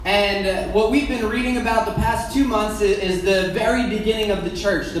And what we've been reading about the past 2 months is the very beginning of the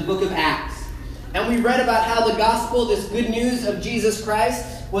church, the book of Acts. And we read about how the gospel, this good news of Jesus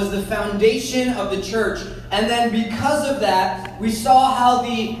Christ, was the foundation of the church. And then because of that, we saw how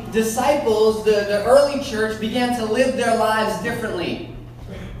the disciples, the early church, began to live their lives differently.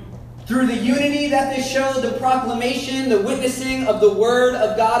 Through the unity that they showed, the proclamation, the witnessing of the word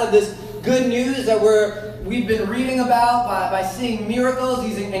of God, of this good news that we've been reading about by seeing miracles,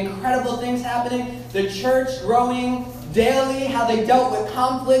 these incredible things happening, the church growing daily, how they dealt with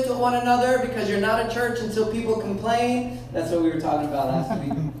conflict with one another, because you're not a church until people complain. That's what we were talking about last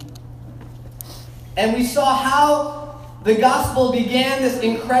week. And we saw how the gospel began this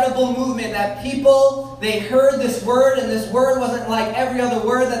incredible movement that people, they heard this word, and this word wasn't like every other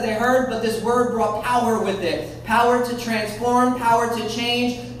word that they heard, but this word brought power with it. Power to transform, power to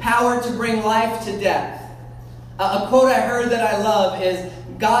change, power to bring life to death. A quote I heard that I love is,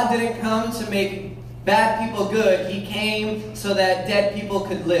 God didn't come to make bad people good. He came so that dead people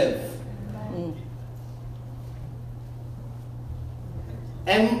could live.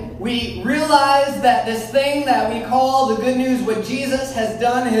 And we realize that this thing that we call the good news, what Jesus has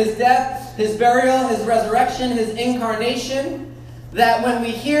done, his death, his burial, his resurrection, his incarnation, that when we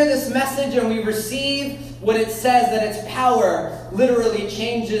hear this message and we receive what it says, that its power literally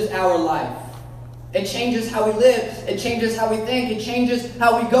changes our life. It changes how we live. It changes how we think. It changes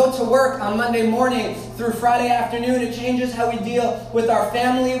how we go to work on Monday morning through Friday afternoon. It changes how we deal with our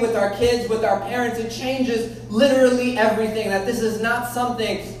family, with our kids, with our parents. It changes literally everything. That this is not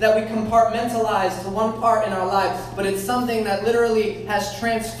something that we compartmentalize to one part in our life, but it's something that literally has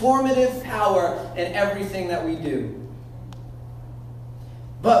transformative power in everything that we do.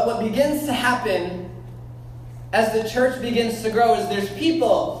 But what begins to happen as the church begins to grow is there's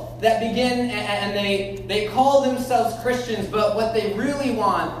people that begin and they call themselves Christians, but what they really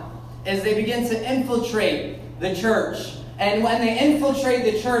want is they begin to infiltrate the church. And when they infiltrate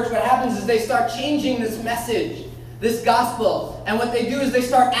the church, what happens is they start changing this message, this gospel. And what they do is they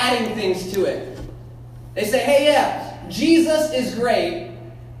start adding things to it. They say, hey, yeah, Jesus is great,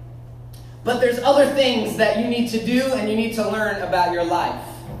 but there's other things that you need to do and you need to learn about your life.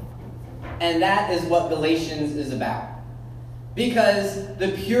 And that is what Galatians is about. Because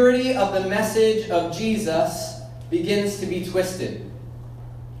the purity of the message of Jesus begins to be twisted.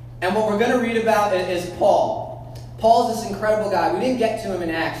 And what we're going to read about is Paul. Paul's this incredible guy. We didn't get to him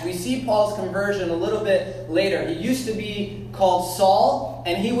in Acts. We see Paul's conversion a little bit later. He used to be called Saul,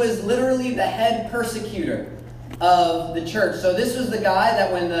 and he was literally the head persecutor of the church. So this was the guy that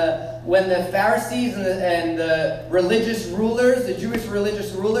when the Pharisees and the religious rulers, the Jewish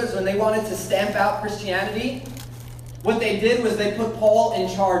religious rulers, when they wanted to stamp out Christianity, what they did was they put Paul in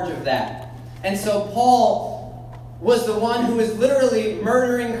charge of that. And so Paul was the one who was literally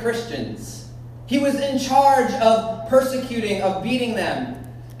murdering Christians. He was in charge of persecuting, of beating them.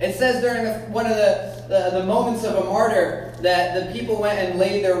 It says during one of the moments of a martyr that the people went and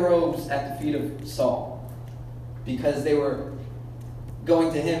laid their robes at the feet of Saul because they were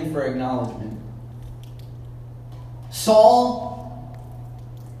going to him for acknowledgement. Saul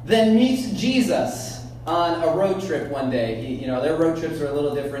then meets Jesus on a road trip one day. Their road trips were a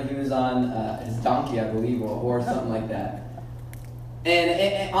little different. He was on his donkey, I believe, or something like that.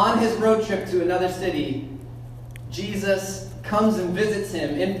 And on his road trip to another city, Jesus comes and visits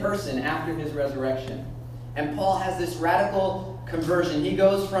him in person after his resurrection. And Paul has this radical conversion. He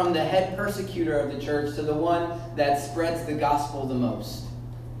goes from the head persecutor of the church to the one that spreads the gospel the most.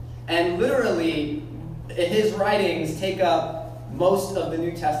 And literally, his writings take up most of the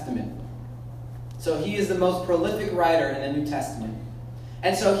New Testament. So he is the most prolific writer in the New Testament.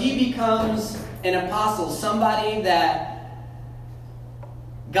 And so he becomes an apostle, somebody that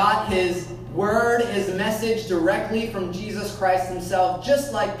got his word, his message directly from Jesus Christ himself,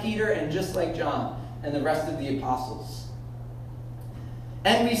 just like Peter and just like John and the rest of the apostles.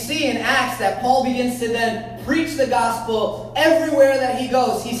 And we see in Acts that Paul begins to then preach the gospel everywhere that he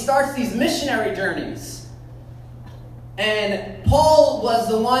goes. He starts these missionary journeys. And Paul was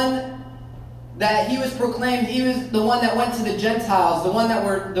the one that he was proclaimed. He was the one that went to the Gentiles, the ones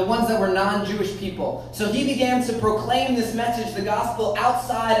that were non-Jewish people. So he began to proclaim this message, the gospel,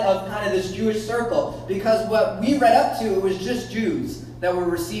 outside of kind of this Jewish circle. Because what we read up to, it was just Jews that were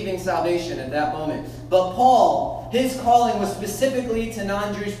receiving salvation at that moment. But Paul, his calling was specifically to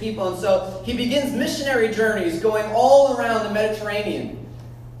non-Jewish people. And so he begins missionary journeys going all around the Mediterranean,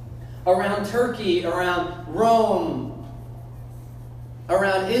 around Turkey, around Rome,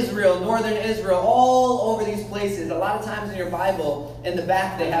 around Israel, northern Israel, all over these places. A lot of times in your Bible, in the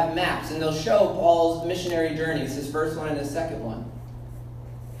back they have maps, and they'll show Paul's missionary journeys, his first one and his second one.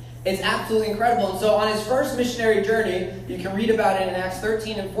 It's absolutely incredible. And so on his first missionary journey, you can read about it in Acts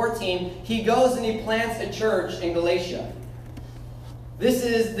 13 and 14, he goes and he plants a church in Galatia.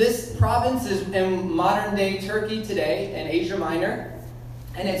 This province is in modern-day Turkey today, in Asia Minor,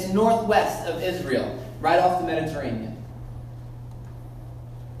 and it's northwest of Israel, right off the Mediterranean.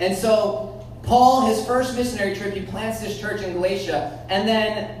 And so Paul, his first missionary trip, he plants this church in Galatia, and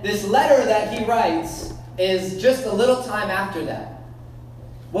then this letter that he writes is just a little time after that.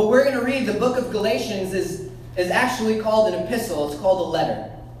 What we're going to read, the book of Galatians, is actually called an epistle. It's called a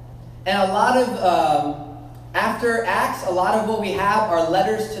letter. And a lot of, after Acts, a lot of what we have are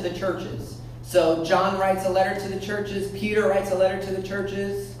letters to the churches. So John writes a letter to the churches. Peter writes a letter to the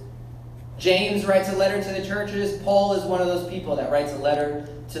churches. James writes a letter to the churches. Paul is one of those people that writes a letter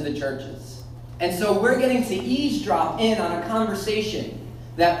to the churches. And so we're getting to eavesdrop in on a conversation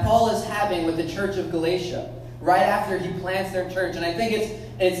that Paul is having with the church of Galatia right after he plants their church. And I think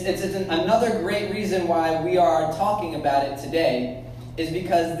it's another great reason why we are talking about it today is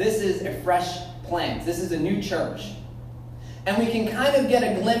because this is a fresh plant. This is a new church. And we can kind of get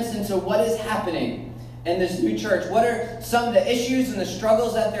a glimpse into what is happening in this new church. What are some of the issues and the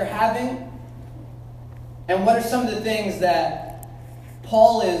struggles that they're having? And what are some of the things that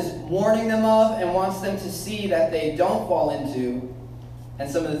Paul is warning them of and wants them to see that they don't fall into, and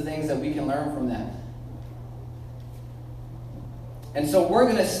some of the things that we can learn from that. And so we're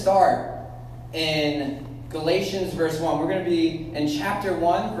going to start in Galatians verse 1. We're going to be in chapter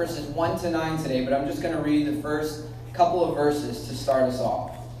 1, verses 1 to 9 today, but I'm just going to read the first couple of verses to start us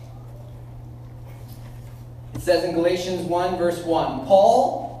off. It says in Galatians 1, verse 1,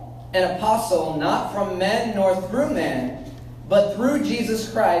 Paul, an apostle, not from men nor through man, but through Jesus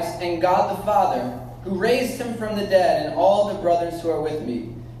Christ and God the Father, who raised him from the dead, and all the brothers who are with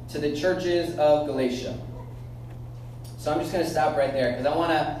me, to the churches of Galatia. So I'm just going to stop right there, because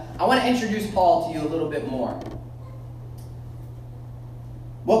I want to introduce Paul to you a little bit more.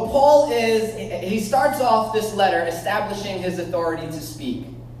 What Paul is, he starts off this letter establishing his authority to speak.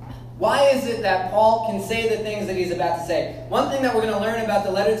 Why is it that Paul can say the things that he's about to say? One thing that we're going to learn about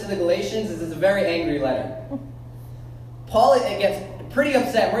the letter to the Galatians is it's a very angry letter. Paul gets pretty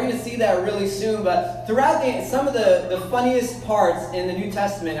upset. We're going to see that really soon. But throughout some of the funniest parts in the New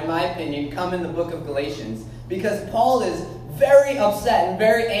Testament, in my opinion, come in the book of Galatians. Because Paul is very upset and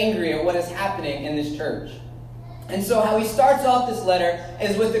very angry at what is happening in this church. And so how he starts off this letter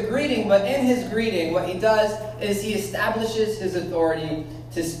is with a greeting. But in his greeting, what he does is he establishes his authority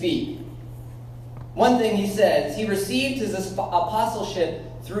to speak. One thing he says, he received his apostleship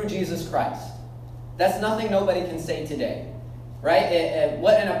through Jesus Christ. That's nothing nobody can say today. Right?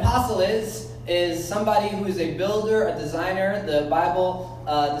 What an apostle is somebody who is a builder, a designer. The Bible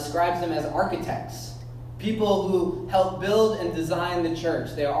describes them as architects. People who help build and design the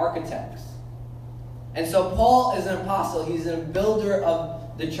church. They are architects. And so Paul is an apostle. He's a builder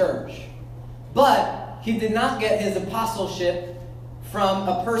of the church. But he did not get his apostleship from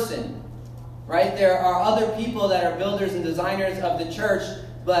a person. Right? There are other people that are builders and designers of the church,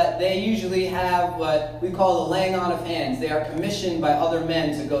 but they usually have what we call the laying on of hands. They are commissioned by other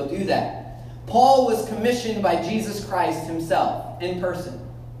men to go do that. Paul was commissioned by Jesus Christ himself in person.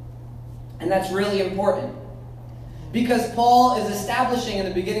 And that's really important. Because Paul is establishing in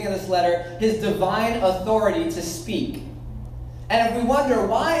the beginning of this letter his divine authority to speak. And if we wonder,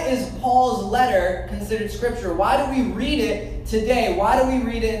 why is Paul's letter considered scripture? Why do we read it today? Why do we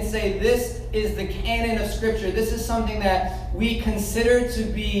read it and say this is the canon of scripture? This is something that we consider to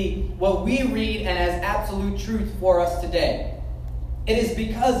be what we read and as absolute truth for us today. It is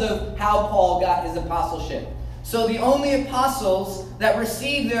because of how Paul got his apostleship. So the only apostles that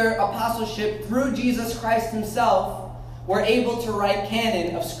received their apostleship through Jesus Christ himself were able to write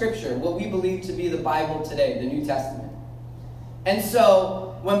canon of Scripture, what we believe to be the Bible today, the New Testament. And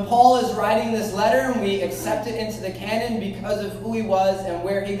so when Paul is writing this letter, and we accept it into the canon because of who he was and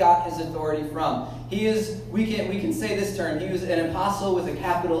where he got his authority from. We can say this term, he was an apostle with a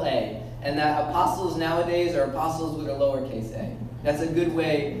capital A. And that apostles nowadays are apostles with a lowercase a. That's a good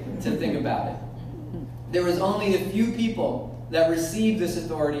way to think about it. There was only a few people that received this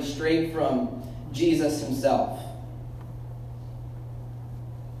authority straight from Jesus himself.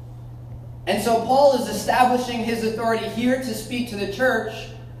 And so Paul is establishing his authority here to speak to the church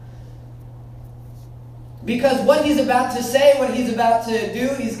because what he's about to say, what he's about to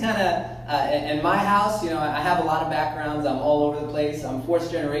do, he's kind of, in my house, I have a lot of backgrounds. I'm all over the place. I'm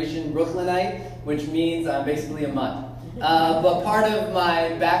fourth generation Brooklynite, which means I'm basically a mutt. But part of my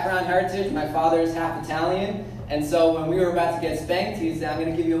background heritage, my father is half Italian, and so when we were about to get spanked, he said, I'm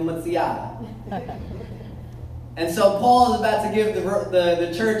going to give you a muzziata. And so Paul is about to give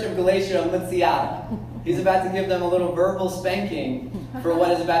the church of Galatia a mutziata. He's about to give them a little verbal spanking for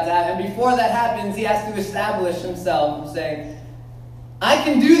what is about to happen. And before that happens, he has to establish himself, saying, I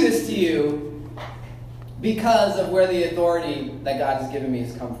can do this to you because of where the authority that God has given me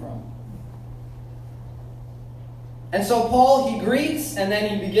has come from. And so Paul, he greets, and then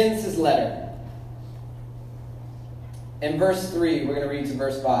he begins his letter. In verse 3, we're going to read to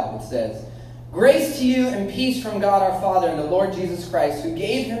verse 5. It says, Grace to you and peace from God our Father and the Lord Jesus Christ, who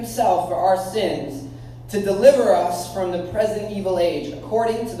gave himself for our sins to deliver us from the present evil age,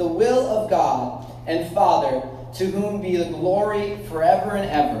 according to the will of God and Father, to whom be the glory forever and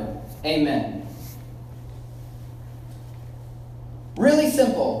ever. Amen. Really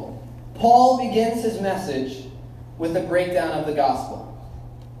simple. Paul begins his message with a breakdown of the gospel.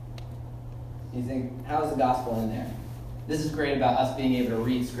 You think, how is the gospel in there? This is great about us being able to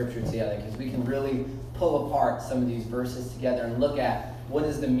read Scripture together, because we can really pull apart some of these verses together and look at what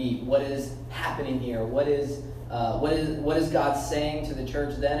is the meat, what is happening here, what is God saying to the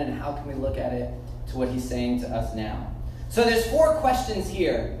church then, and how can we look at it to what he's saying to us now. So there's 4 questions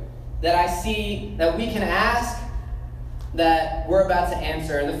here that I see that we can ask, that we're about to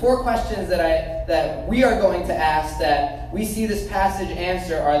answer. And the 4 questions that we are going to ask, that we see this passage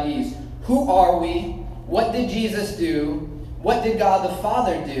answer, are these. Who are we? What did Jesus do? What did God the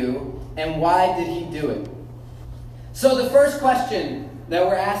Father do? And why did he do it? So the first question that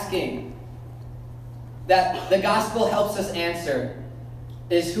we're asking, that the gospel helps us answer,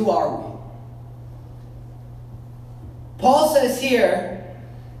 is who are we? Paul says here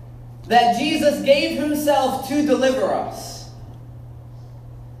that Jesus gave himself to deliver us.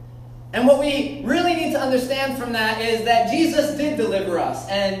 And what we really need to understand from that is that Jesus did deliver us.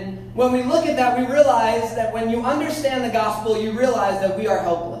 And when we look at that, we realize that when you understand the gospel, you realize that we are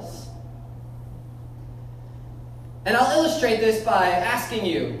helpless. And I'll illustrate this by asking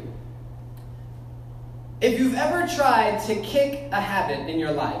you, if you've ever tried to kick a habit in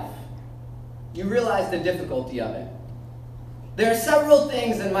your life, you realize the difficulty of it. There are several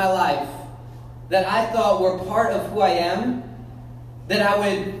things in my life that I thought were part of who I am, that I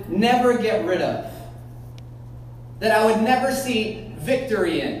would never get rid of, that I would never see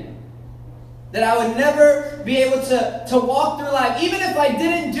victory in, that I would never be able to walk through life. Even if I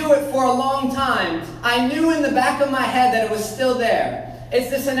didn't do it for a long time, I knew in the back of my head that it was still there. It's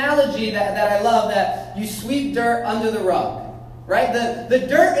this analogy that I love, that you sweep dirt under the rug, right? The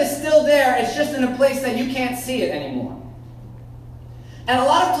dirt is still there, it's just in a place that you can't see it anymore. And a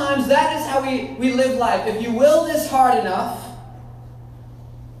lot of times that is how we live life. If you will this hard enough,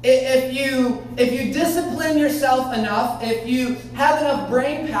 if you discipline yourself enough, if you have enough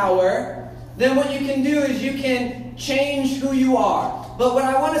brain power, then what you can do is you can change who you are. But what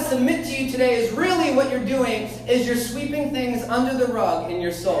I want to submit to you today is really what you're doing is you're sweeping things under the rug in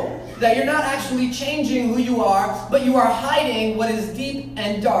your soul. That you're not actually changing who you are, but you are hiding what is deep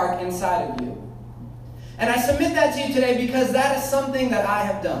and dark inside of you. And I submit that to you today because that is something that I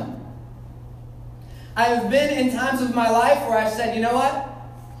have done. I have been in times of my life where I've said, you know what?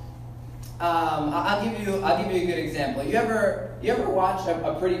 I'll give you a good example. You ever watch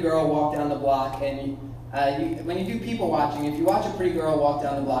a pretty girl walk down the block, and when you do people watching, if you watch a pretty girl walk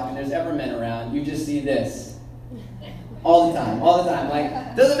down the block and there's ever men around, you just see this all the time.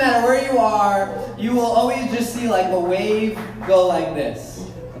 Like, doesn't matter where you are, you will always just see like a wave go like this.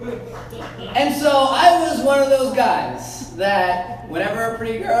 And so I was one of those guys that whenever a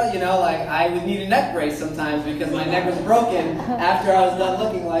pretty girl, like I would need a neck brace sometimes because my neck was broken after I was done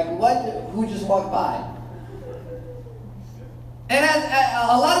looking, like, who just walked by? And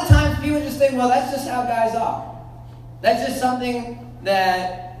a lot of times people just think, well, that's just how guys are. That's just something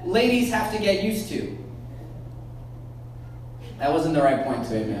that ladies have to get used to. That wasn't the right point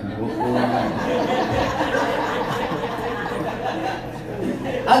to it, man. We'll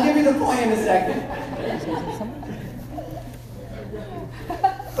I'll give you the point in a second.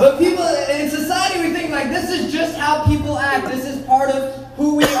 But people in society, we think like this is just how people act. This is part of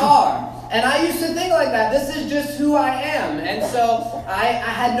who we are. And I used to think like that. This is just who I am. And so I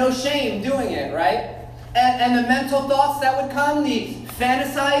had no shame doing it, right? And the mental thoughts that would come, the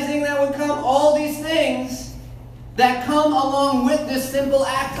fantasizing that would come, all these things that come along with this simple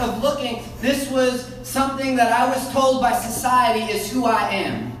act of looking, this was something that I was told by society is who I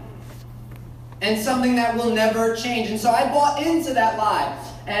am. And something that will never change. And so I bought into that lie.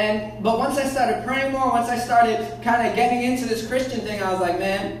 But once I started praying more, once I started kind of getting into this Christian thing, I was like,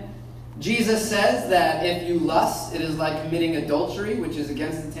 man, Jesus says that if you lust, it is like committing adultery, which is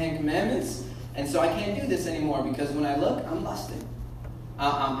against the 10 Commandments. And so I can't do this anymore because when I look, I'm lusting.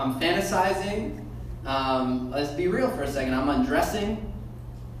 I'm fantasizing. let's be real for a second. I'm undressing.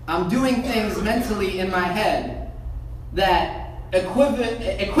 I'm doing things mentally in my head that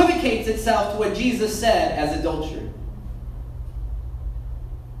equivocates itself to what Jesus said as adultery.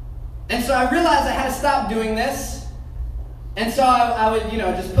 And so I realized I had to stop doing this. And so I would,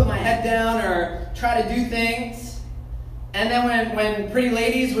 just put my head down or try to do things. And then when pretty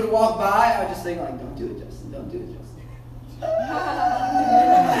ladies would walk by, I would just think, like, don't do it, Justin. Don't do it, Justin. I'm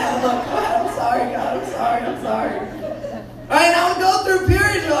sorry, God. I'm sorry. All right, and I would go through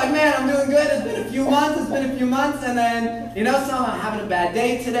periods where, like, man, I'm doing good. It's been a few months. And then, so I'm having a bad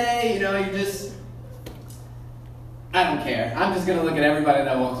day today. I don't care. I'm just going to look at everybody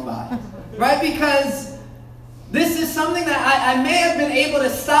that walks by. Right? Because this is something that I may have been able to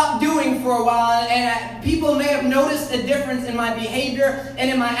stop doing for a while, and people may have noticed a difference in my behavior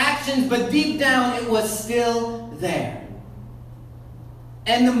and in my actions, but deep down it was still there.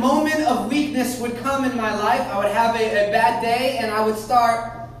 And the moment of weakness would come in my life. I would have a bad day, and I would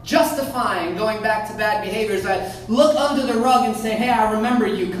start justifying going back to bad behaviors. I'd look under the rug and say, hey, I remember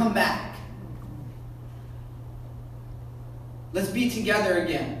you, come back. Let's be together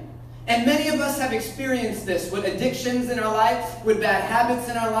again. And many of us have experienced this with addictions in our life, with bad habits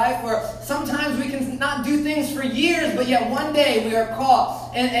in our life, where sometimes we can not do things for years, but yet one day we are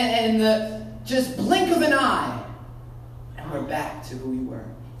caught in the just blink of an eye, and we're back to who we were.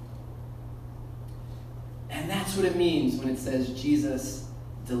 And that's what it means when it says Jesus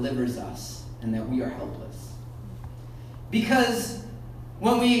delivers us and that we are helpless. Because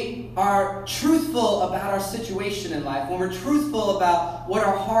when we are truthful about our situation in life, when we're truthful about what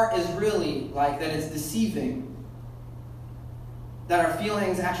our heart is really like, that it's deceiving, that our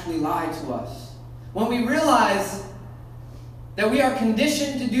feelings actually lie to us, when we realize that we are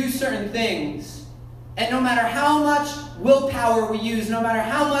conditioned to do certain things, and no matter how much willpower we use, no matter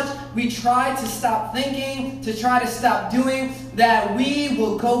how much we try to stop thinking, to try to stop doing, that we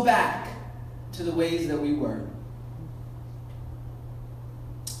will go back to the ways that we were.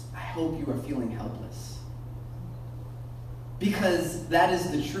 I hope you are feeling helpless. Because that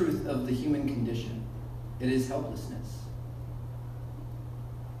is the truth of the human condition. It is helplessness.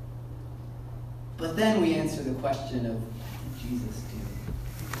 But then we answer the question of, what did Jesus do?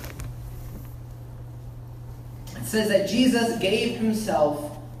 It says that Jesus gave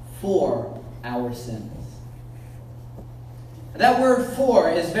himself for our sins. That word "for"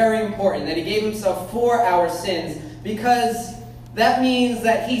 is very important, that he gave himself for our sins, because that means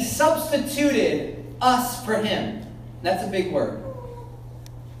that he substituted us for him. That's a big word.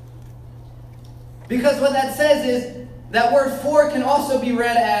 Because what that says is, that word "for" can also be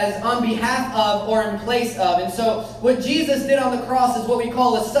read as on behalf of or in place of. And so what Jesus did on the cross is what we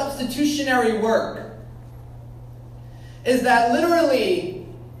call a substitutionary work. Is that literally,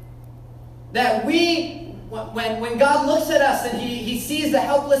 that when God looks at us and he sees the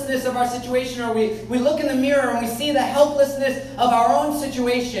helplessness of our situation, or we look in the mirror and we see the helplessness of our own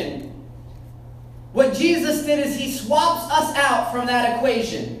situation, what Jesus did is he swaps us out from that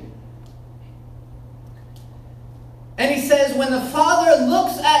equation. And he says, when the Father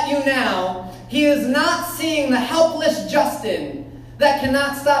looks at you now, he is not seeing the helpless Justin that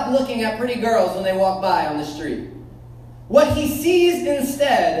cannot stop looking at pretty girls when they walk by on the street. What he sees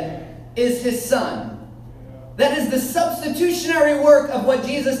instead is his Son. That is the substitutionary work of what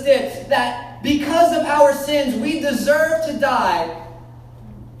Jesus did. That because of our sins, we deserve to die.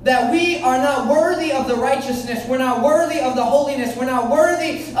 That we are not worthy of the righteousness. We're not worthy of the holiness. We're not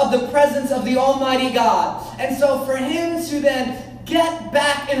worthy of the presence of the Almighty God. And so for him to then get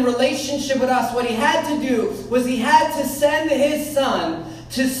back in relationship with us, what he had to do was he had to send his Son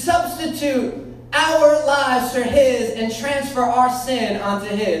to substitute our lives for his and transfer our sin onto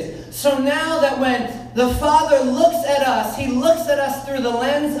his. So now that when the Father looks at us, he looks at us through the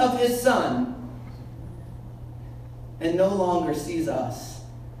lens of his Son and no longer sees us,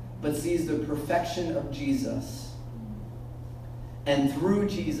 but sees the perfection of Jesus. And through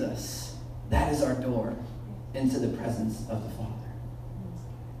Jesus, that is our door into the presence of the Father.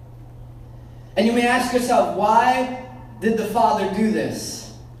 And you may ask yourself, why did the Father do this?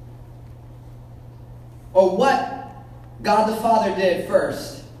 Or what God the Father did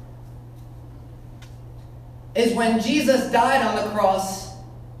first is when Jesus died on the cross,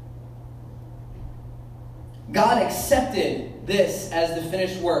 God accepted this as the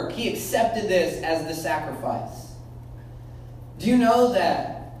finished work. He accepted this as the sacrifice. Do you know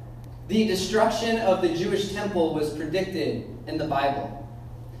that the destruction of the Jewish temple was predicted in the Bible?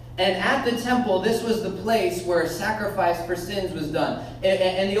 And at the temple, this was the place where sacrifice for sins was done.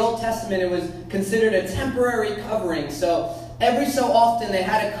 In the Old Testament, it was considered a temporary covering. So Every so often, they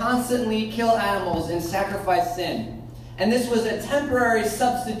had to constantly kill animals and sacrifice sin. And this was a temporary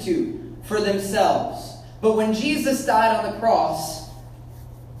substitute for themselves. But when Jesus died on the cross,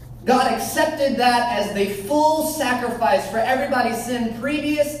 God accepted that as the full sacrifice for everybody's sin,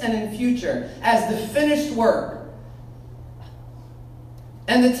 previous and in future, as the finished work.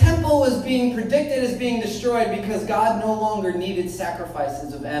 And the temple was being predicted as being destroyed because God no longer needed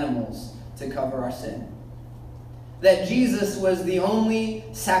sacrifices of animals to cover our sin. That Jesus was the only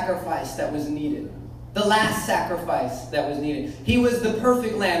sacrifice that was needed. The last sacrifice that was needed. He was the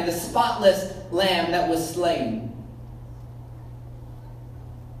perfect lamb, the spotless lamb that was slain.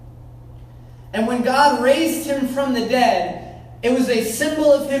 And when God raised him from the dead, it was a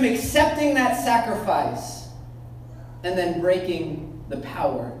symbol of him accepting that sacrifice and then breaking the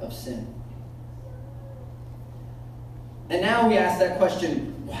power of sin. And now we ask that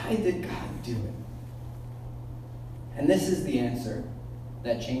question, why did God do it? And this is the answer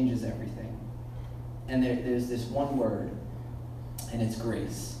that changes everything. And there's this one word, and it's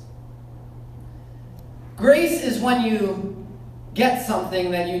grace. Grace is when you get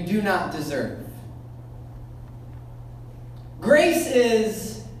something that you do not deserve. Grace is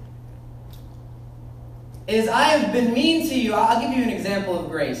I have been mean to you. I'll give you an example of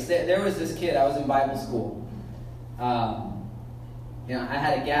grace. There was this kid, I was in Bible school. I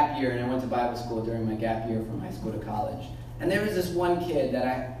had a gap year, and I went to Bible school during my gap year from high school to college. And there was this one kid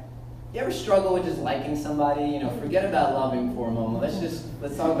that you ever struggle with just liking somebody? Forget about loving for a moment.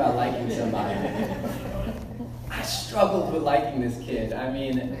 Let's talk about liking somebody. I struggled with liking this kid. I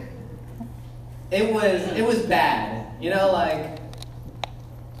mean, it was bad.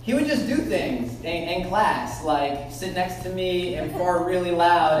 He would just do things in class, like sit next to me and fart really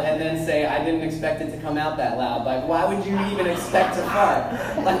loud and then say, I didn't expect it to come out that loud. Like, why would you even expect to fart?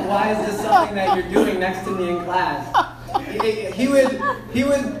 Like, why is this something that you're doing next to me in class? He would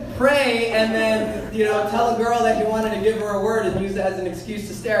pray and then, tell a girl that he wanted to give her a word and use it as an excuse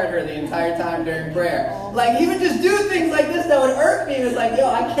to stare at her the entire time during prayer. Like, he would just do things like this that would irk me. It was like,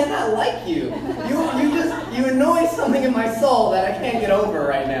 I cannot like you. You annoy something in my soul that I can't get over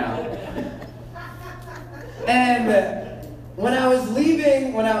right now. And when I was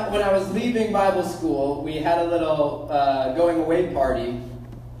leaving Bible school, we had a little going away party,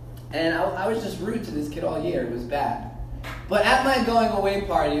 and I was just rude to this kid all year. It was bad. But at my going away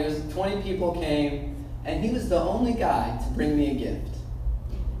party, 20 people came, and he was the only guy to bring me a gift.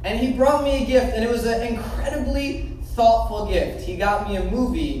 And he brought me a gift, and it was an incredibly thoughtful gift. He got me a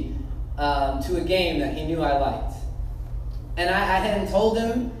movie to a game that he knew I liked. And I hadn't told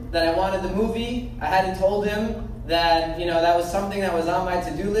him that I wanted the movie. I hadn't told him that, that was something that was on my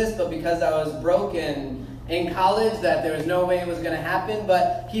to-do list, but because I was broke and in college, that there was no way it was going to happen.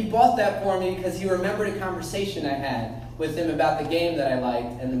 But he bought that for me because he remembered a conversation I had with him about the game that I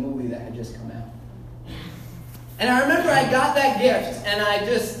liked and the movie that had just come out. And I remember I got that gift, and I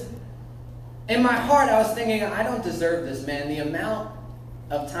just, in my heart, I was thinking, I don't deserve this, man. The amount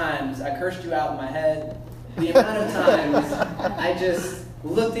of times I cursed you out in my head, the amount of times I just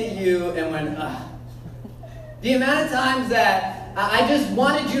looked at you and went, ugh. The amount of times that I just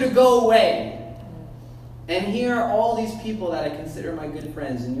wanted you to go away. And here are all these people that I consider my good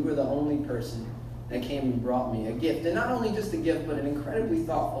friends, and you were the only person that came and brought me a gift. And not only just a gift, but an incredibly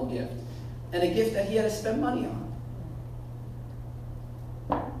thoughtful gift. And a gift that he had to spend money on.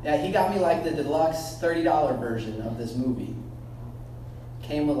 Yeah, he got me like the deluxe $30 version of this movie.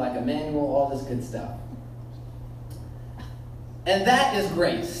 Came with like a manual, all this good stuff. And that is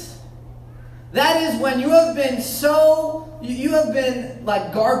grace. That is when you have been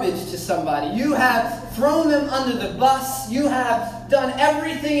like garbage to somebody. You have thrown them under the bus. You have done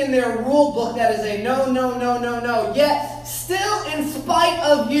everything in their rule book that is a no, no, no, no, no. Yet, still in spite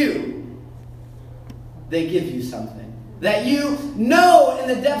of you, they give you something. That you know in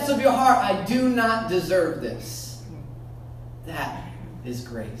the depths of your heart, I do not deserve this. That is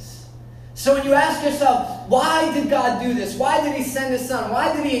grace. So when you ask yourself, why did God do this? Why did he send his son?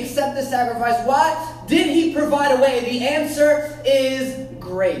 Why did he accept the sacrifice? Why did he provide a way? The answer is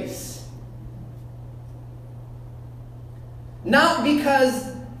grace. Not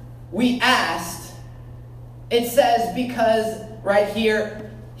because we asked. It says because right here,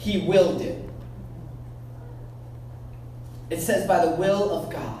 he willed it. It says by the will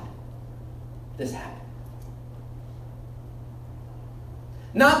of God, this happened.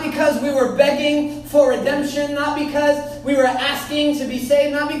 Not because we were begging for redemption, not because we were asking to be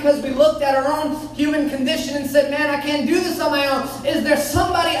saved, not because we looked at our own human condition and said, man, I can't do this on my own. Is there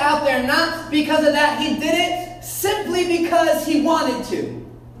somebody out there? Not because of that. He did it simply because he wanted to.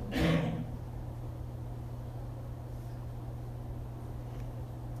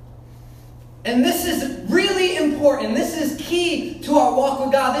 And this is really important. This is key to our walk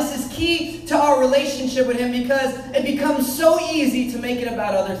with God. This is key to our relationship with Him, because it becomes so easy to make it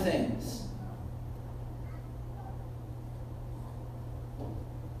about other things.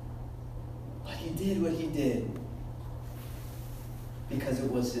 But He did what He did because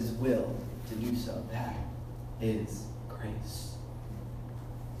it was His will to do so. That is grace.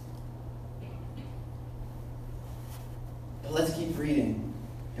 But let's keep reading.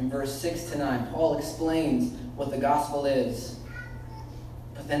 In verse 6 to 9, Paul explains what the gospel is.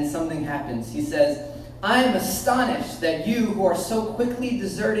 But then something happens. He says, I am astonished that you, who are so quickly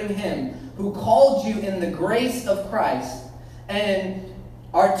deserting Him who called you in the grace of Christ, and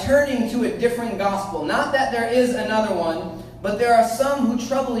are turning to a different gospel. Not that there is another one, but there are some who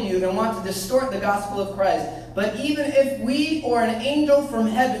trouble you and want to distort the gospel of Christ. But even if we or an angel from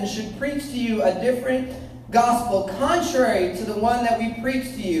heaven should preach to you a different gospel contrary to the one that we preach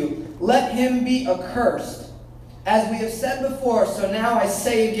to you, let him be accursed. As we have said before, so now I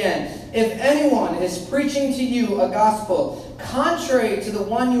say again, if anyone is preaching to you a gospel contrary to the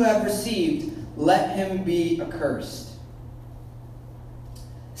one you have received, let him be accursed.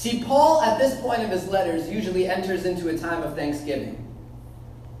 See, Paul, at this point of his letters, usually enters into a time of thanksgiving.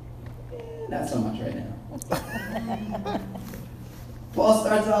 Not so much right now. Paul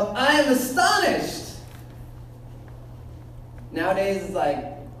starts off, I am astonished. Nowadays, it's like,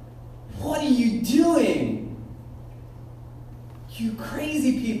 what are you doing? You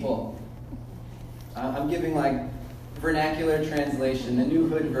crazy people. I'm giving like vernacular translation, the New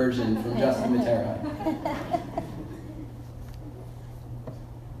Hood version from Justin Matera.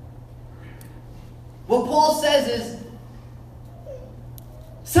 What Paul says is,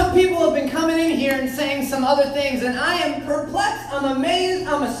 some people have been coming in here and saying some other things, and I am perplexed, I'm amazed,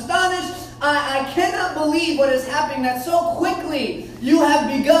 I'm astonished. I cannot believe what is happening, that so quickly you have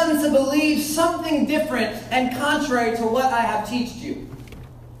begun to believe something different and contrary to what I have taught you.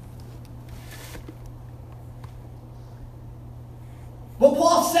 What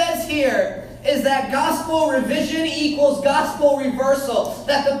Paul says here is that gospel revision equals gospel reversal.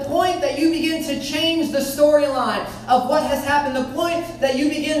 That the point that you begin to change the storyline of what has happened, the point that you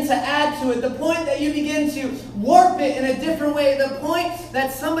begin to add to it, the point that you begin to warp it in a different way, the point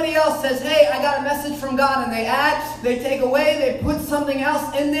that somebody else says, hey, I got a message from God, and they add, they take away, they put something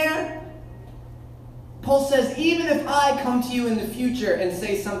else in there. Paul says, even if I come to you in the future and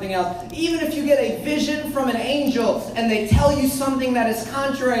say something else, even if you get a vision from an angel and they tell you something that is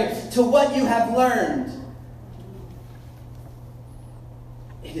contrary to what you have learned,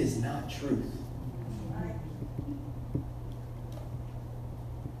 it is not truth.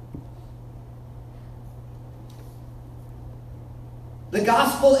 The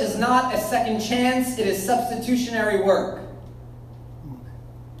gospel is not a second chance, it is substitutionary work.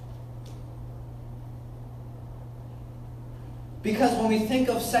 Because when we think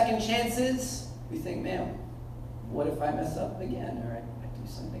of second chances, we think, man, what if I mess up again? Or I do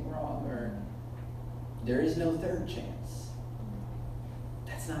something wrong? Or there is no third chance.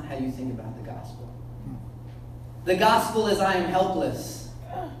 That's not how you think about the gospel. The gospel is I am helpless.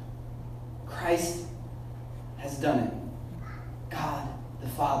 Christ has done it. God, the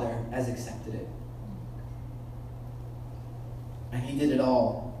Father, has accepted it. And He did it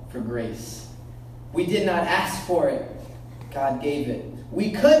all for grace. We did not ask for it. God gave it.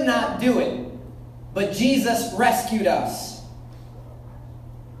 We could not do it, but Jesus rescued us.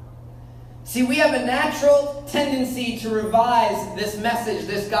 See, we have a natural tendency to revise this message,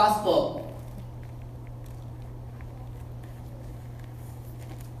 this gospel.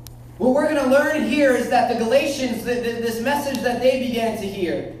 What we're going to learn here is that the Galatians, this message that they began to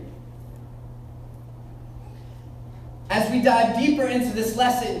hear, as we dive deeper into this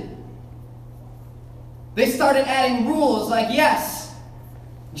lesson, they started adding rules like, yes,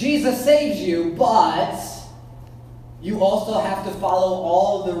 Jesus saves you, but you also have to follow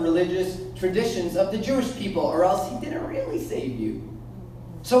all the religious traditions of the Jewish people, or else He didn't really save you.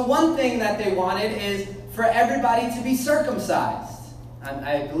 So one thing that they wanted is for everybody to be circumcised.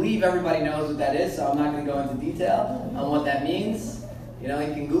 I believe everybody knows what that is, so I'm not going to go into detail on what that means. You know,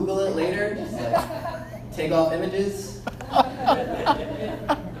 you can Google it later, just like take off images.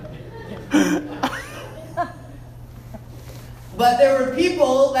 But there were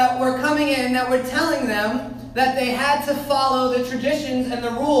people that were coming in that were telling them that they had to follow the traditions and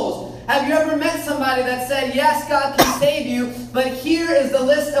the rules. Have you ever met somebody that said, yes, God can save you, but here is the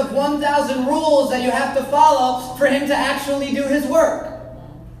list of 1,000 rules that you have to follow for Him to actually do His work?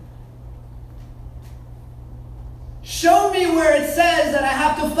 Show me where it says that I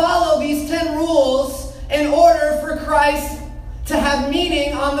have to follow these 10 rules in order for Christ to have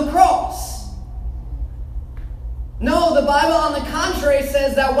meaning on the cross. No, the Bible, on the contrary,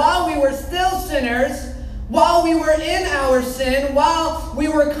 says that while we were still sinners, while we were in our sin, while we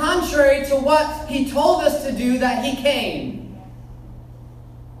were contrary to what he told us to do, that he came.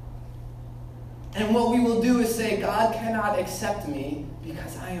 And what we will do is say, God cannot accept me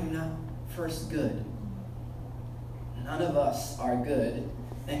because I am not first good. None of us are good,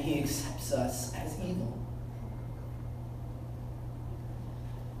 and he accepts us as evil.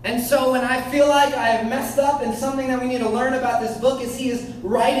 And so when I feel like I have messed up, and something that we need to learn about this book is he is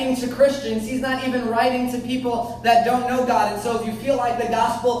writing to Christians. He's not even writing to people that don't know God. And so if you feel like the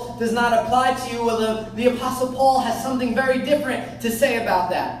gospel does not apply to you, well, the Apostle Paul has something very different to say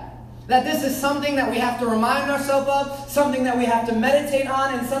about that. That this is something that we have to remind ourselves of, something that we have to meditate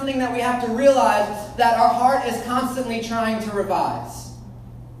on, and something that we have to realize that our heart is constantly trying to revise.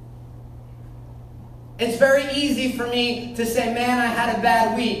 It's very easy for me to say, man, I had a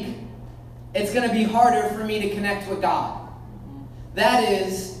bad week. It's going to be harder for me to connect with God. That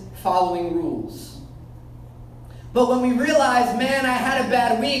is following rules. But when we realize, man, I had a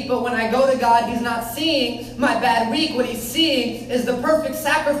bad week, but when I go to God, he's not seeing my bad week. What he's seeing is the perfect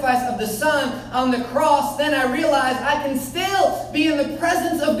sacrifice of the Son on the cross. Then I realize I can still be in the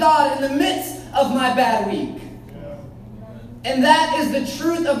presence of God in the midst of my bad week. And that is the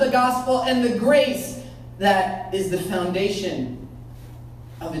truth of the gospel and the grace that is the foundation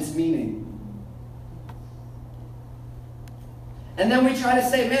of its meaning. And then we try to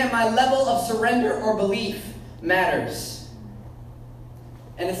say, man, my level of surrender or belief matters.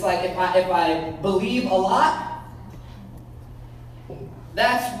 And it's like, if I believe a lot,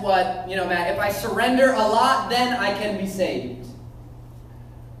 that's what, Matt, if I surrender a lot, then I can be saved.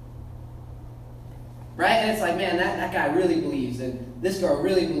 Right? And it's like, man, that guy really believes, and this girl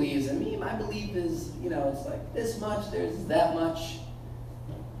really believes, and me, my belief is, it's like this much, there's that much.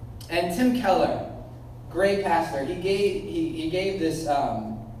 And Tim Keller, great pastor, he gave this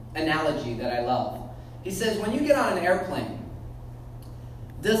analogy that I love. He says, when you get on an airplane,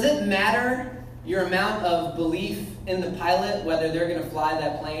 does it matter your amount of belief in the pilot, whether they're going to fly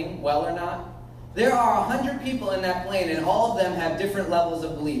that plane well or not? There are 100 people in that plane, and all of them have different levels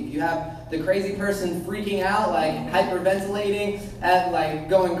of belief. You have the crazy person freaking out, like hyperventilating, like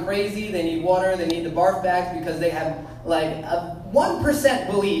going crazy. They need water, they need the barf bags because they have like a 1%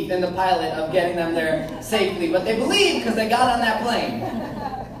 belief in the pilot of getting them there safely. But they believe because they got on that plane.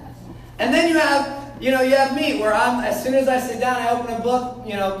 And then you have me, where as soon as I sit down, I open a book,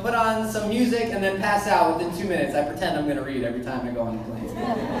 put on some music, and then pass out within 2 minutes. I pretend I'm going to read every time I go on the plane.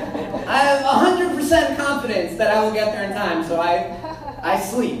 I have 100% confidence that I will get there in time, so I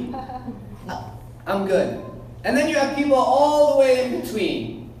sleep. I'm good. And then you have people all the way in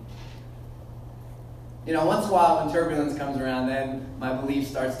between. Once in a while when turbulence comes around, then my belief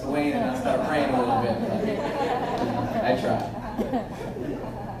starts to wane and I start praying a little bit. But, I try.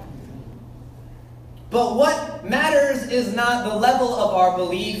 But what matters is not the level of our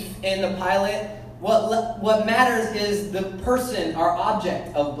belief in the pilot. What matters is the person, our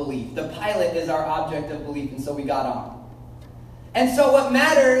object of belief. The pilot is our object of belief, and so we got on. And so what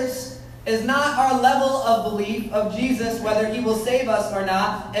matters is not our level of belief of Jesus, whether he will save us or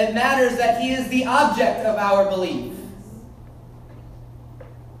not. It matters that he is the object of our belief.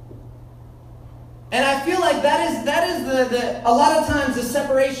 And I feel like that is a lot of times the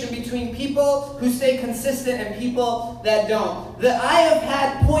separation between people who stay consistent and people that don't. That I have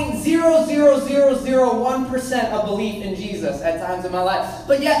had 0.00001% of belief in Jesus at times in my life,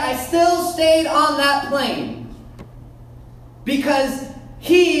 but yet I still stayed on that plane because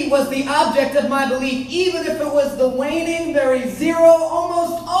he was the object of my belief, even if it was the waning, very zero,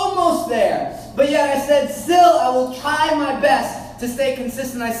 almost there. But yet I said, still, I will try my best to stay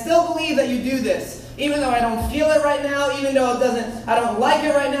consistent. I still believe that you do this. Even though I don't feel it right now, even though I don't like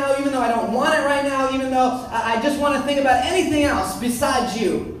it right now, even though I don't want it right now, even though I just want to think about anything else besides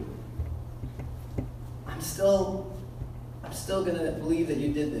you, I'm still going to believe that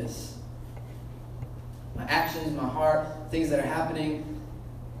you did this. My actions, my heart, things that are happening,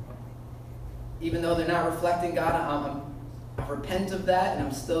 even though they're not reflecting God, I repent of that, and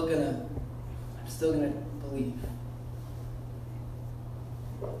I'm still gonna believe.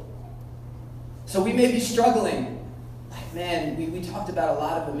 So we may be struggling. Like, man, we talked about a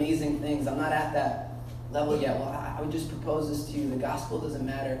lot of amazing things. I'm not at that level yet. Well, I would just propose this to you. The gospel doesn't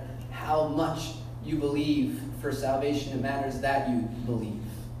matter how much you believe for salvation. It matters that you believe.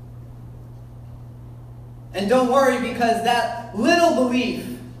 And don't worry, because that little belief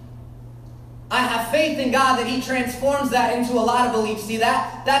I have faith in God that He transforms that into a lot of belief. See,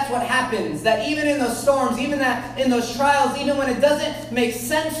 that's what happens. That even in those storms, even that in those trials, even when it doesn't make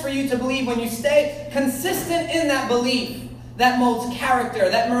sense for you to believe, when you stay consistent in that belief, that molds character,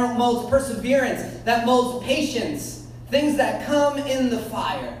 that molds perseverance, that molds patience, things that come in the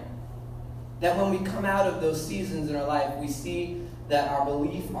fire. That when we come out of those seasons in our life, we see that our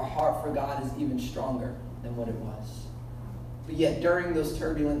belief, our heart for God is even stronger than what it was. But yet during those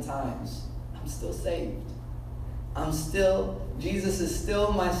turbulent times, I'm still saved. Jesus is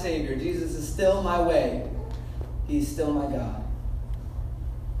still my Savior. Jesus is still my way. He's still my God.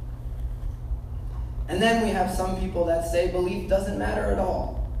 And then we have some people that say belief doesn't matter at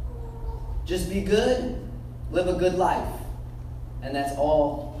all. Just be good, live a good life, and that's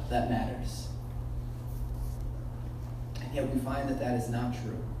all that matters. And yet we find that that is not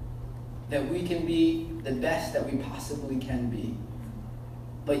true. That we can be the best that we possibly can be,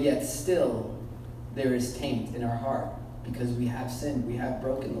 but yet still there is taint in our heart because we have sinned, we have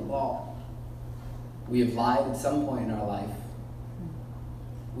broken the law. We have lied at some point in our life.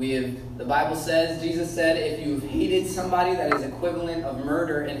 The Bible says, Jesus said, if you've hated somebody, that is equivalent of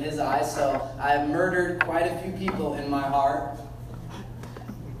murder in His eyes. So I have murdered quite a few people in my heart.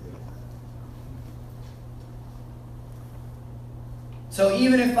 So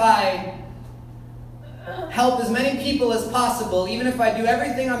even if I help as many people as possible, even if I do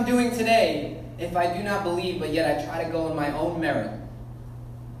everything I'm doing today, if I do not believe, but yet I try to go in my own merit,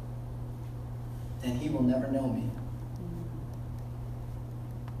 then He will never know me.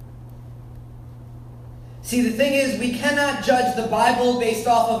 See, the thing is, we cannot judge the Bible based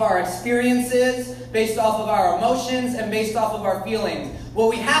off of our experiences, based off of our emotions, and based off of our feelings. What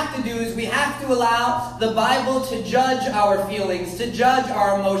we have to do is we have to allow the Bible to judge our feelings, to judge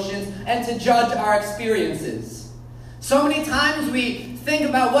our emotions, and to judge our experiences. So many times we think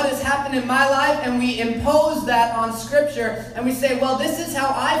about what has happened in my life and we impose that on Scripture and we say, well, this is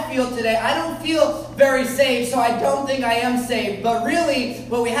how I feel today. I don't feel very saved, so I don't think I am saved. But really,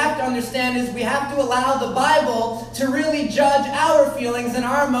 what we have to understand is we have to allow the Bible to really judge our feelings and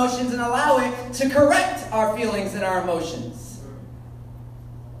our emotions and allow it to correct our feelings and our emotions.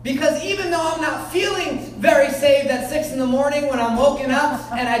 Because even though I'm not feeling very saved at 6 in the morning when I'm woken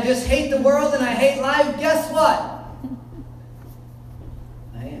up and I just hate the world and I hate life, guess what?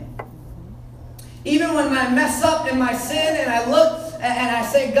 Even when I mess up in my sin and I look and I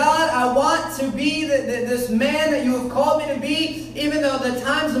say, God, I want to be this man that you have called me to be, even though the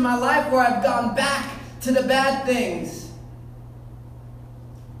times in my life where I've gone back to the bad things,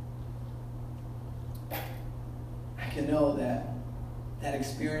 I can know that that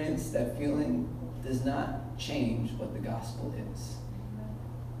experience, that feeling, does not change what the gospel is.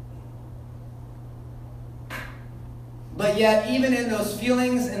 But yet, even in those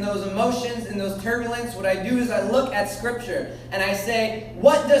feelings, in those emotions, in those turbulence, what I do is I look at Scripture and I say,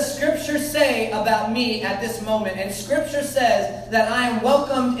 what does Scripture say about me at this moment? And Scripture says that I am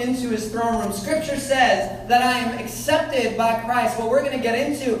welcomed into His throne room. Scripture says that I am accepted by Christ. What we're going to get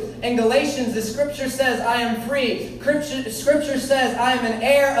into in Galatians is Scripture says I am free. Scripture says I am an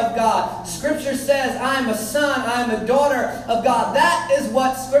heir of God. Scripture says I am a son, I am a daughter of God. That is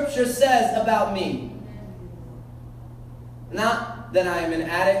what Scripture says about me. Not that I am an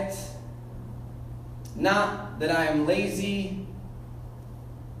addict. Not that I am lazy.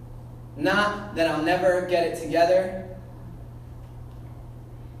 Not that I'll never get it together.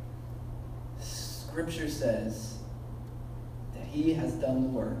 Scripture says that He has done the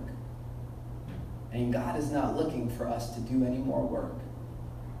work. And God is not looking for us to do any more work.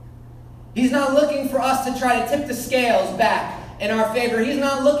 He's not looking for us to try to tip the scales back in our favor. He's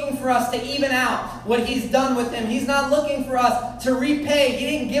not looking for us to even out what He's done with Him. He's not looking for us to repay. He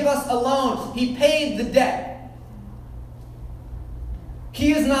didn't give us a loan. He paid the debt.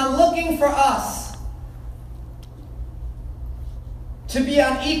 He is not looking for us to be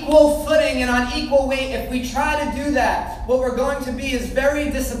on equal footing and on equal weight. If we try to do that, what we're going to be is very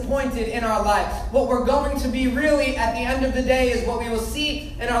disappointed in our life. What we're going to be really at the end of the day is what we will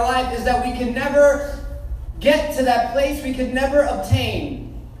see in our life is that we can never get to that place. We could never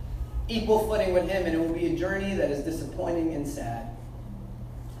obtain equal footing with Him, and it will be a journey that is disappointing and sad.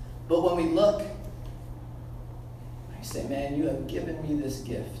 But when we look, I say, man, you have given me this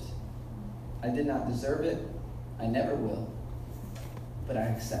gift. I did not deserve it. I never will. But I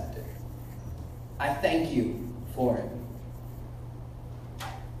accept it. I thank you for it.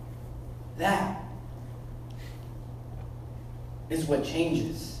 That is what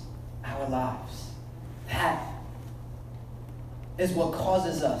changes our lives. That is what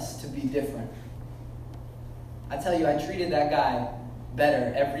causes us to be different. I tell you, I treated that guy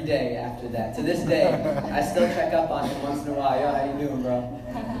better every day after that. To this day, I still check up on him once in a while. Yo, how you doing, bro?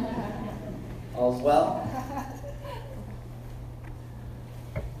 All's well?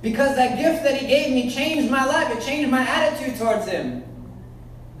 Because that gift that he gave me changed my life. It changed my attitude towards him.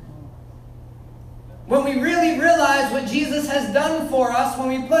 When we really realize what Jesus has done for us, when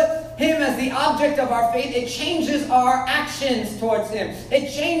we put him as the object of our faith, it changes our actions towards him.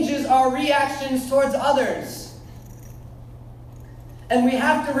 It changes our reactions towards others. And we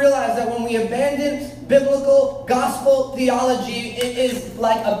have to realize that when we abandon biblical gospel theology, it is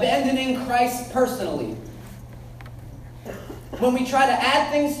like abandoning Christ personally. When we try to add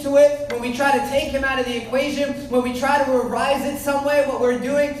things to it, when we try to take him out of the equation, when we try to revise it some way, what we're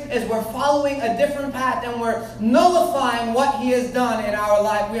doing is we're following a different path and we're nullifying what he has done in our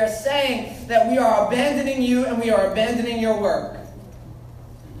life. We are saying that we are abandoning you and we are abandoning your work.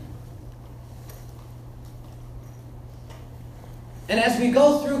 And as we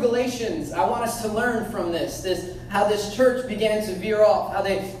go through Galatians, I want us to learn from this how this church began to veer off, how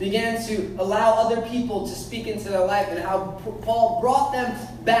they began to allow other people to speak into their life, and how Paul brought them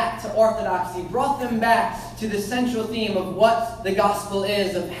back to orthodoxy, brought them back to the central theme of what the gospel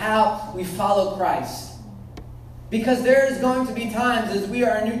is, of how we follow Christ. Because there is going to be times as we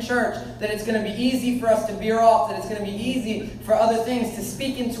are a new church that it's going to be easy for us to veer off, that it's going to be easy for other things to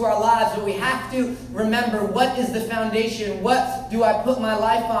speak into our lives, but we have to remember, what is the foundation? What do I put my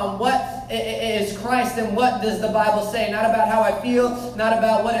life on? What is Christ, and what does the Bible say? Not about how I feel, not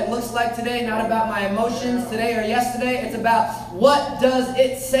about what it looks like today, not about my emotions today or yesterday. It's about, what does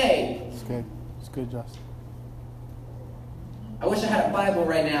it say? It's good. It's good, Justin. I wish I had a Bible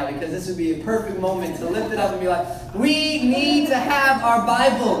right now, because this would be a perfect moment to lift it up and be like, we need to have our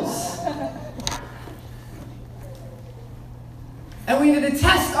Bibles. And we need to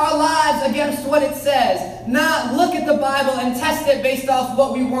test our lives against what it says. Not look at the Bible and test it based off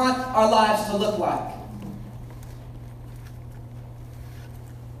what we want our lives to look like.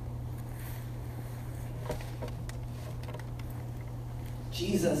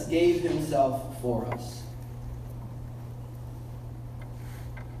 Jesus gave himself for us.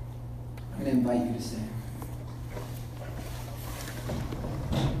 I'm going to invite you to stand.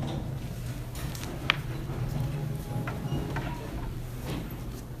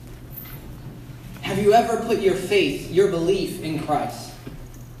 Have you ever put your faith, your belief in Christ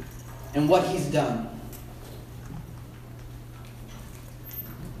and what he's done?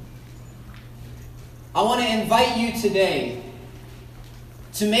 I want to invite you today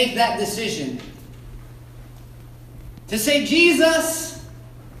to make that decision. To say, Jesus,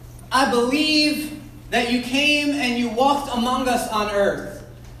 I believe that you came and you walked among us on earth.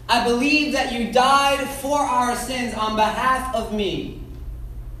 I believe that you died for our sins on behalf of me.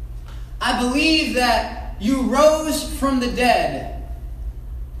 I believe that you rose from the dead.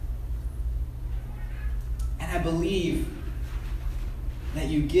 And I believe that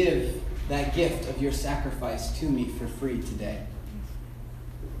you give that gift of your sacrifice to me for free today.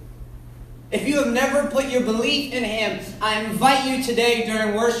 If you have never put your belief in him, I invite you today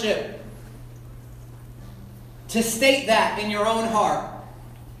during worship to state that in your own heart.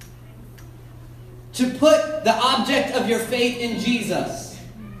 To put the object of your faith in Jesus.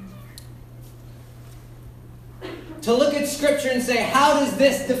 To look at Scripture and say, how does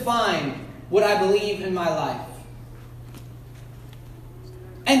this define what I believe in my life?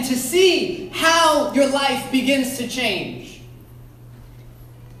 And to see how your life begins to change.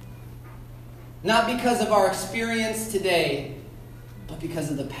 Not because of our experience today, but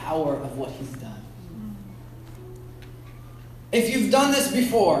because of the power of what he's done. If you've done this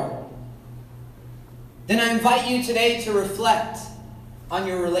before, then I invite you today to reflect on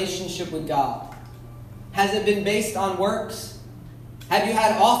your relationship with God. Has it been based on works? Have you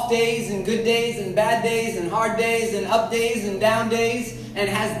had off days and good days and bad days and hard days and up days and down days? And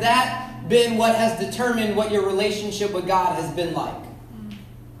has that been what has determined what your relationship with God has been like?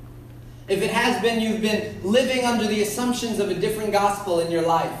 If it has been, you've been living under the assumptions of a different gospel in your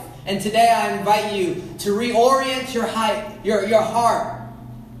life. And today I invite you to reorient your heart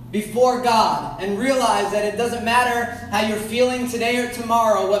before God and realize that it doesn't matter how you're feeling today or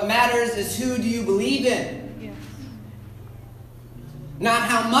tomorrow. What matters is, who do you believe in? Yes. Not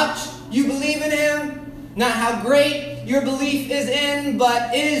how much you believe in him, not how great your belief is in,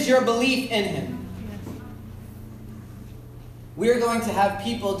 but is your belief in him. Yes. We're going to have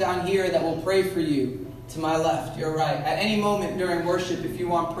people down here that will pray for you. To my left, your right. At any moment during worship, if you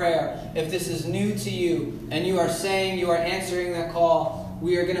want prayer, if this is new to you and you are saying you are answering that call,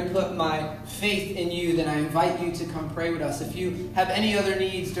 we are going to put my faith in you, then I invite you to come pray with us. If you have any other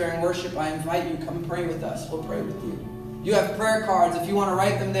needs during worship, I invite you, come pray with us. We'll pray with you. You have prayer cards. If you want to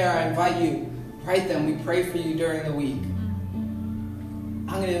write them there, I invite you. Write them. We pray for you during the week.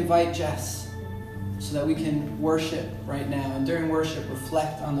 I'm going to invite Jess so that we can worship right now. And during worship,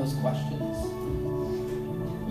 reflect on those questions.